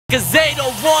Cause they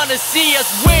don't wanna see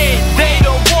us win. They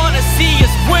don't wanna see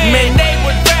us win. Man, they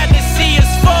would rather see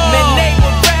us fall. Man, they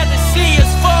would rather see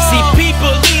us fall. See,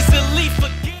 people easily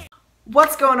forget.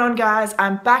 What's going on, guys?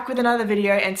 I'm back with another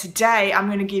video, and today I'm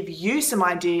going to give you some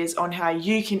ideas on how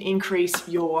you can increase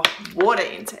your water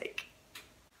intake.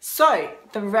 So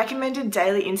the recommended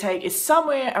daily intake is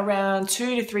somewhere around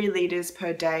 2 to 3 liters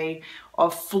per day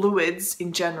of fluids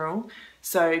in general.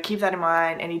 So keep that in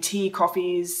mind. Any tea,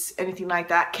 coffees, anything like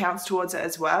that counts towards it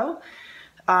as well.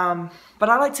 But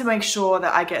I like to make sure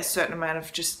that I get a certain amount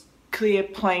of just clear,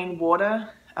 plain water.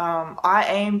 I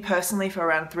aim personally for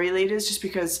around 3 liters just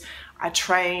because I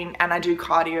train and I do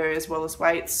cardio as well as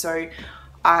weights. So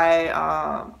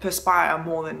I perspire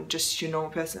more than just your normal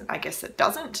person, I guess, that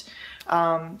doesn't.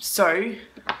 So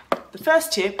the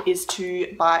first tip is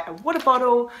to buy a water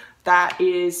bottle that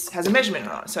has a measurement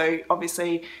on it. So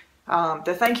obviously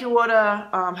the thank you water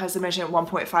has a measurement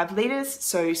 1.5 liters.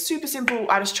 So super simple.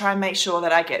 I just try and make sure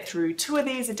that I get through 2 of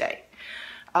these a day.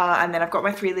 And then I've got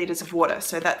my 3 liters of water.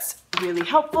 So that's really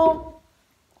helpful.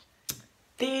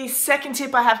 The second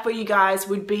tip I have for you guys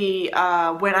would be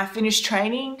when I finish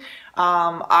training,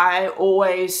 I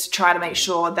always try to make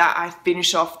sure that I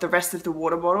finish off the rest of the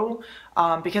water bottle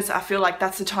because I feel like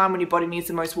that's the time when your body needs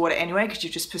the most water anyway because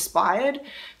you've just perspired.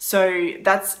 So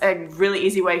that's a really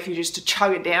easy way for you just to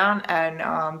chug it down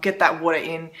and get that water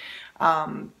in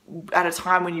at a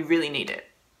time when you really need it.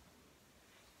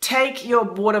 Take your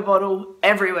water bottle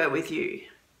everywhere with you.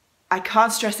 I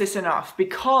can't stress this enough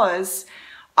because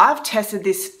I've tested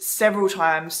this several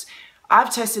times.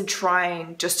 I've tested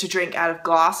trying just to drink out of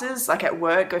glasses, like at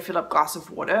work, go fill up a glass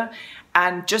of water,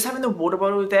 and just having the water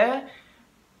bottle there,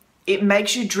 it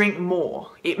makes you drink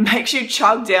more. It makes you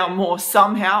chug down more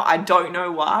somehow. I don't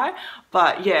know why,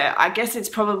 but yeah, I guess it's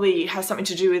probably has something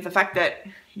to do with the fact that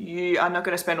you are not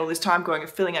going to spend all this time going and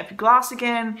filling up your glass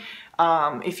again.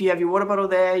 If you have your water bottle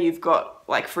there, you've got,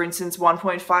 like, for instance,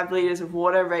 1.5 liters of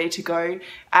water ready to go.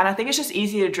 And I think it's just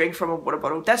easier to drink from a water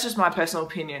bottle. That's just my personal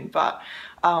opinion, but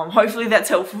hopefully that's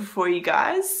helpful for you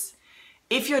guys.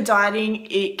 If you're dieting,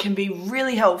 it can be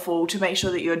really helpful to make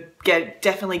sure that you're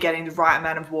definitely getting the right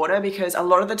amount of water, because a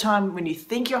lot of the time when you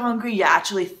think you're hungry, you're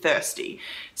actually thirsty.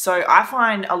 So I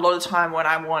find a lot of the time when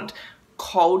I want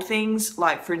cold things,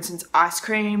 like for instance ice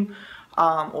cream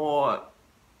or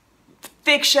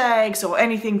thick shakes or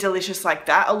anything delicious like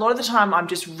that, a lot of the time I'm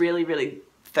just really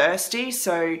thirsty.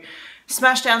 So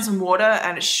smash down some water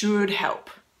and it should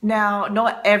help. Now,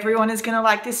 not everyone is going to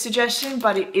like this suggestion,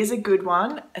 but it is a good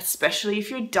one, especially if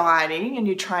you're dieting and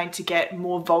you're trying to get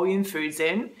more volume foods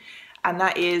in, and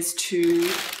that is to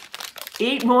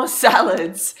eat more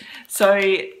salads. So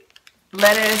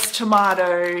lettuce,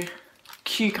 tomato,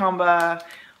 cucumber,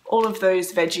 all of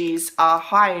those veggies are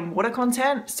high in water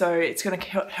content, so it's going to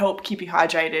help keep you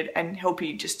hydrated and help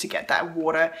you just to get that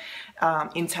water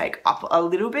intake up a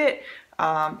little bit.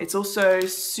 It's also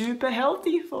super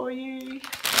healthy for you.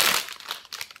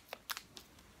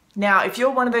 Now, if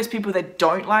you're one of those people that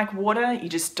don't like water, you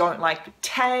just don't like the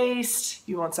taste,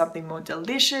 you want something more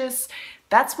delicious,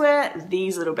 that's where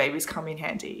these little babies come in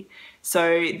handy.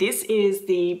 So this is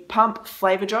the Pump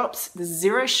Flavor Drops. There's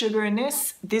 0 sugar in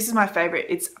this. This is my favorite.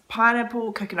 It's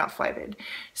pineapple coconut flavored.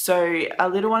 So a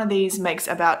little one of these makes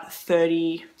about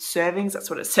 30 servings. That's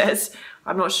what it says.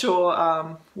 I'm not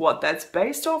sure what that's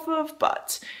based off of,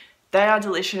 but they are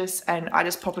delicious, and I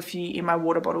just pop a few in my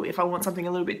water bottle if I want something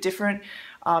a little bit different,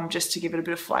 just to give it a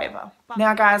bit of flavor.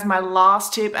 Now guys, my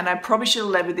last tip, and I probably should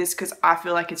have led with this because I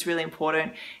feel like it's really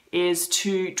important, is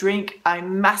to drink a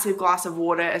massive glass of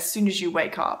water as soon as you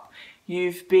wake up.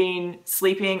 You've been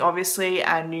sleeping obviously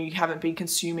and you haven't been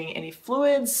consuming any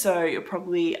fluids, so you're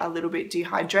probably a little bit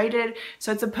dehydrated.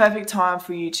 So it's a perfect time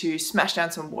for you to smash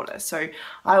down some water. So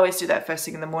I always do that first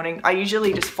thing in the morning. I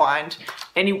usually just find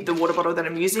the water bottle that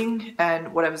I'm using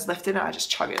and whatever's left in it, I just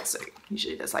chug it. So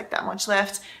usually there's like that much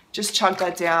left. Just chug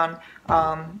that down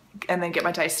and then get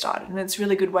my day started. And it's a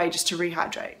really good way just to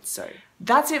rehydrate. So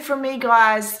that's it from me,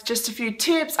 guys. Just a few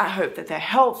tips. I hope that they're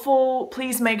helpful.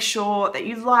 Please make sure that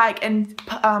you like and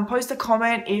post a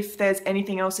comment if there's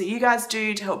anything else that you guys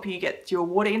do to help you get your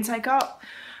water intake up.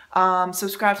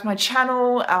 Subscribe to my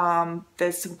channel.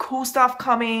 There's some cool stuff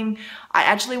coming. I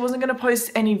actually wasn't going to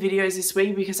post any videos this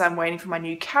week because I'm waiting for my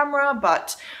new camera,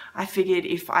 but I figured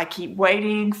if I keep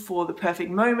waiting for the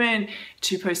perfect moment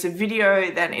to post a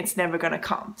video, then it's never going to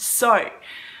come. So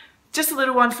just a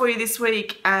little one for you this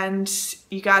week, and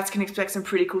you guys can expect some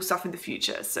pretty cool stuff in the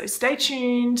future. So stay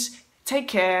tuned, take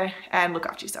care, and look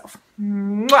after yourself.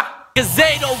 Mwah! Cause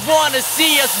they don't wanna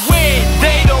see us win.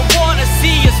 They don't wanna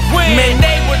see us win. Man,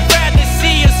 they would rather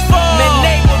see us fall. Man,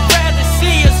 they would